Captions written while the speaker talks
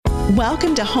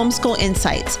Welcome to Homeschool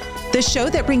Insights, the show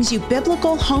that brings you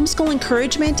biblical homeschool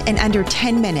encouragement in under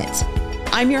 10 minutes.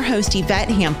 I'm your host, Yvette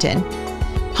Hampton.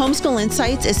 Homeschool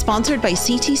Insights is sponsored by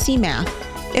CTC Math.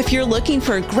 If you're looking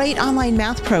for a great online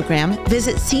math program,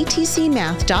 visit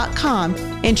ctcmath.com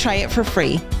and try it for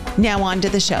free. Now on to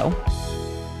the show.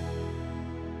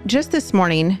 Just this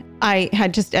morning, I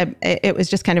had it was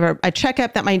just kind of a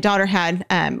checkup that my daughter had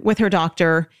with her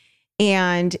doctor.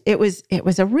 And it was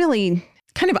a really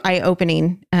kind of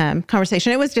eye-opening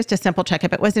conversation. It was just a simple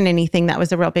checkup. It wasn't anything that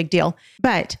was a real big deal.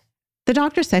 But the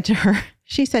doctor said to her,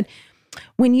 she said,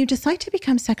 when you decide to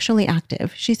become sexually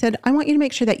active, she said, I want you to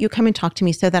make sure that you come and talk to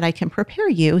me so that I can prepare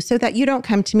you so that you don't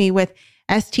come to me with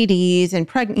STDs and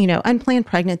unplanned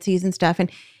pregnancies and stuff.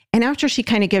 And after she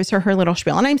kind of gives her little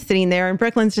spiel, and I'm sitting there and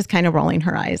Brooklyn's just kind of rolling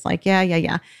her eyes like,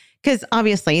 yeah. Because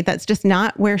obviously that's just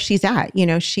not where she's at. You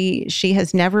know, she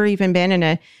has never even been in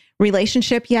a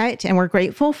relationship yet. And we're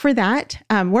grateful for that.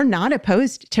 We're not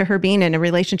opposed to her being in a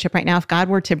relationship right now. If God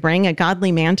were to bring a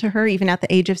godly man to her, even at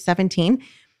the age of 17,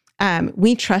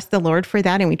 we trust the Lord for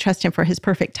that. And we trust him for his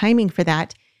perfect timing for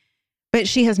that. But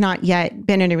she has not yet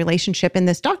been in a relationship. And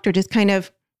this doctor just kind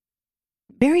of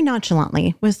very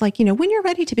nonchalantly was like, when you're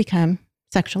ready to become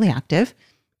sexually active,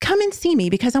 come and see me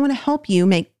because I want to help you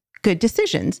make good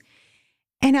decisions.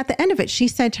 And at the end of it, she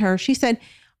said,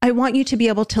 I want you to be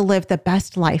able to live the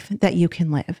best life that you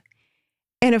can live.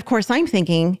 And of course, I'm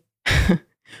thinking,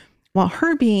 well,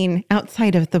 her being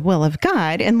outside of the will of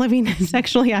God and living a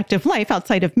sexually active life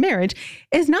outside of marriage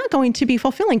is not going to be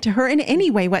fulfilling to her in any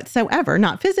way whatsoever,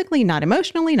 not physically, not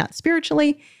emotionally, not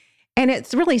spiritually. And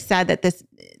it's really sad that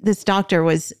this doctor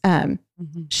was,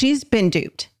 she's been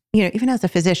duped, even as a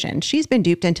physician, she's been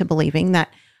duped into believing that,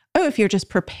 if you're just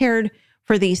prepared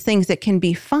for these things, it can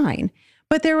be fine.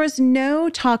 But there was no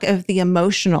talk of the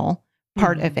emotional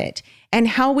part of it and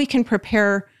how we can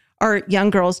prepare our young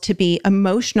girls to be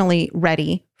emotionally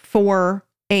ready for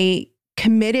a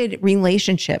committed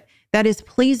relationship that is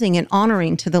pleasing and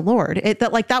honoring to the Lord.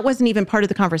 That wasn't even part of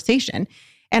the conversation.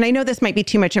 And I know this might be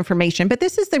too much information, but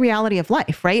this is the reality of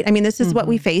life, right? I mean, this is what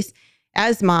we face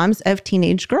as moms of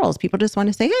teenage girls. People just want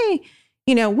to say, hey,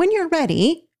 when you're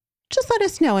ready, just let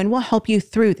us know and we'll help you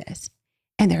through this.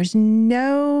 And there's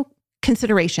no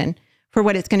consideration for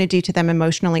what it's going to do to them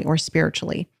emotionally or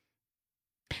spiritually.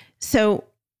 So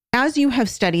as you have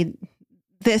studied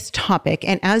this topic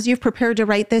and as you've prepared to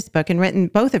write this book and written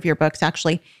both of your books,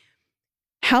 actually,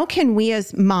 how can we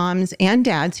as moms and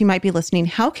dads who might be listening,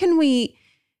 how can we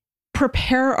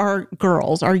prepare our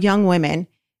girls, our young women,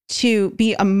 to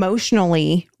be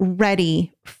emotionally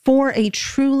ready for a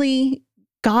truly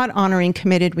God-honoring,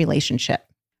 committed relationship?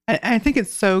 I think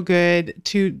it's so good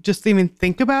to just even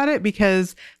think about it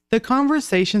because the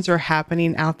conversations are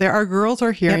happening out there. Our girls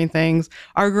are hearing things.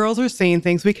 Our girls are seeing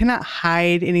things. We cannot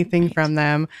hide anything from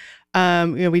them.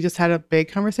 We just had a big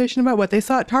conversation about what they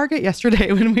saw at Target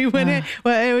yesterday when we went in.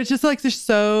 Well, it was just like, there's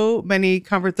so many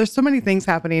things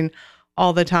happening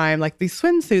all the time, like these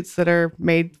swimsuits that are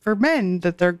made for men,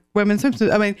 that they're women's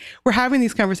swimsuits. I mean, we're having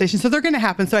these conversations, so they're going to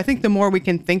happen. So I think the more we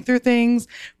can think through things,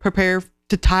 prepare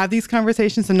to have these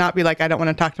conversations and not be like, I don't want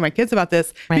to talk to my kids about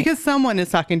this because someone is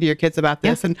talking to your kids about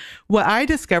this. And what I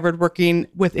discovered working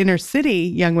with inner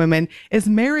city young women is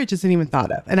marriage isn't even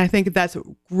thought of. And I think that's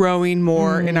growing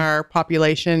more in our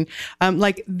population.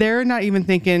 Like they're not even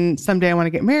thinking someday I want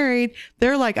to get married.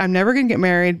 They're like, I'm never going to get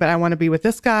married, but I want to be with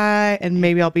this guy and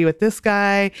maybe I'll be with this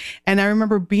guy. And I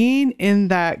remember being in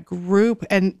that group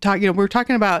and we were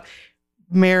talking about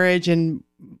marriage and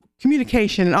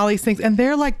communication and all these things. And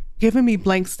they're like, giving me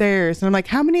blank stares. And I'm like,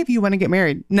 how many of you want to get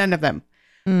married? None of them.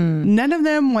 None of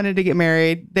them wanted to get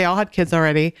married. They all had kids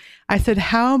already. I said,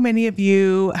 how many of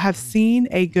you have seen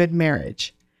a good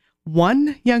marriage?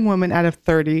 One young woman out of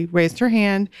 30 raised her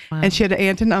hand and she had an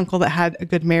aunt and uncle that had a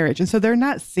good marriage. And so they're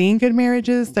not seeing good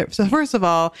marriages. So first of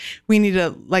all, we need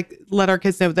to let our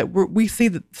kids know that we see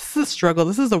that this is a struggle.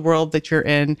 This is the world that you're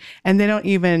in. And they don't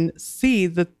even see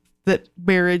that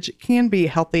marriage can be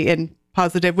healthy and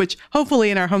positive, which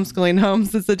hopefully in our homeschooling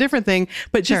homes is a different thing,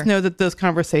 but just know that those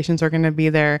conversations are going to be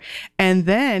there. And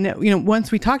then,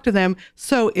 once we talk to them,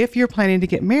 so if you're planning to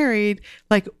get married,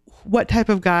 like what type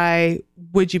of guy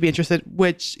would you be interested,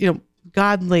 which,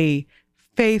 godly,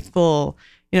 faithful,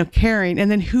 caring,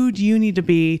 and then who do you need to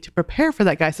be to prepare for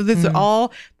that guy? So these are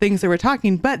all things that we're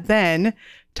talking, but then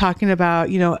talking about,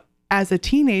 as a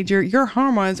teenager, your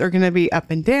hormones are going to be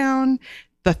up and down.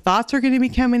 The thoughts are going to be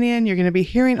coming in. You're going to be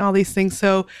hearing all these things.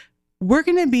 So we're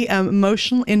going to be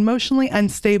emotionally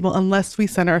unstable unless we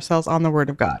center ourselves on the Word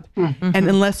of God and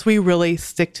unless we really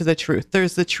stick to the truth.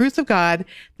 There's the truth of God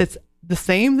that's the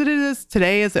same that it is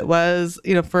today as it was,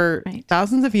 for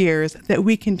thousands of years, that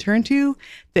we can turn to,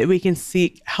 that we can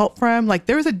seek help from. Like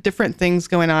there was different things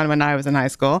going on when I was in high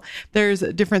school. There's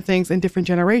different things in different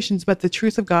generations, but the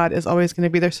truth of God is always going to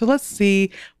be there. So let's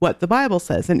see what the Bible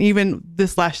says. And even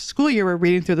this last school year, we're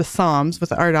reading through the Psalms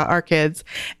with our kids,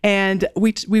 and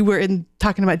we were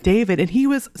talking about David,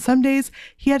 and some days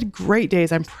he had great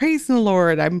days. I'm praising the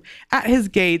Lord. I'm at his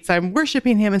gates. I'm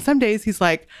worshiping him. And some days he's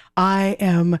like, I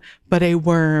am but a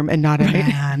worm and not a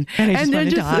man.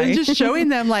 and just showing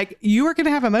them like, you are going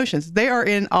to have emotions. They are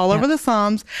in all over the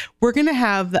Psalms. We're going to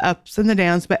have the ups and the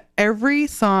downs, but every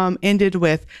Psalm ended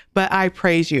with, but I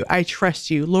praise you. I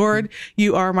trust you. Lord,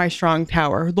 you are my strong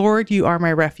tower. Lord, you are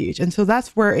my refuge. And so that's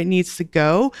where it needs to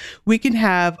go. We can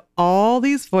have all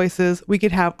these voices. We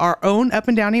could have our own up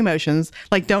and down emotions.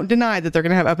 Like, don't deny that they're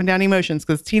going to have up and down emotions,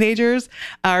 because teenagers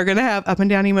are going to have up and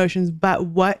down emotions. But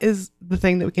what is the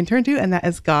thing that we can turn to? And that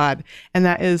is God. And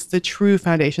that is the true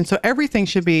foundation. So everything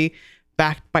should be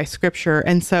backed by scripture.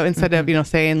 And so instead of,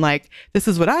 saying like, this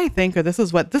is what I think, or this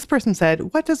is what this person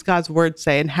said, what does God's word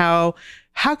say? And how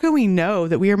can we know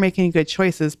that we are making good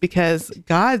choices? Because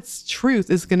God's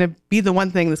truth is going to be the one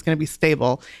thing that's going to be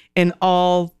stable in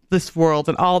all this world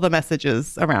and all the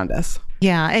messages around us.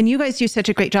 Yeah. And you guys do such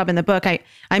a great job in the book.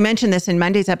 I mentioned this in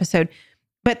Monday's episode,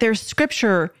 but there's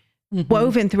scripture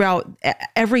woven throughout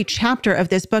every chapter of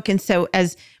this book. And so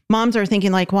as moms are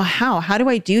thinking like, well, how do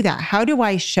I do that? How do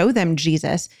I show them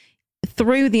Jesus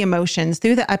through the emotions,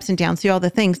 through the ups and downs, through all the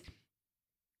things?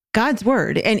 God's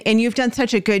word. And you've done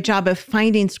such a good job of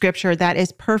finding scripture that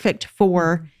is perfect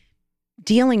for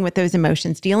dealing with those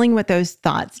emotions, dealing with those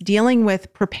thoughts, dealing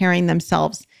with preparing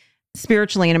themselves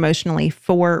spiritually and emotionally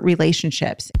for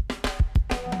relationships.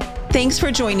 Thanks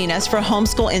for joining us for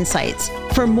Homeschool Insights.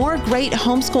 For more great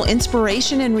homeschool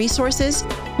inspiration and resources,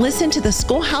 listen to the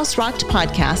Schoolhouse Rocked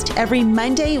podcast every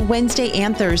Monday, Wednesday,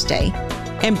 and Thursday.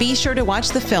 And be sure to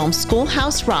watch the film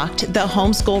Schoolhouse Rocked: The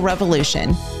Homeschool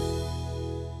Revolution.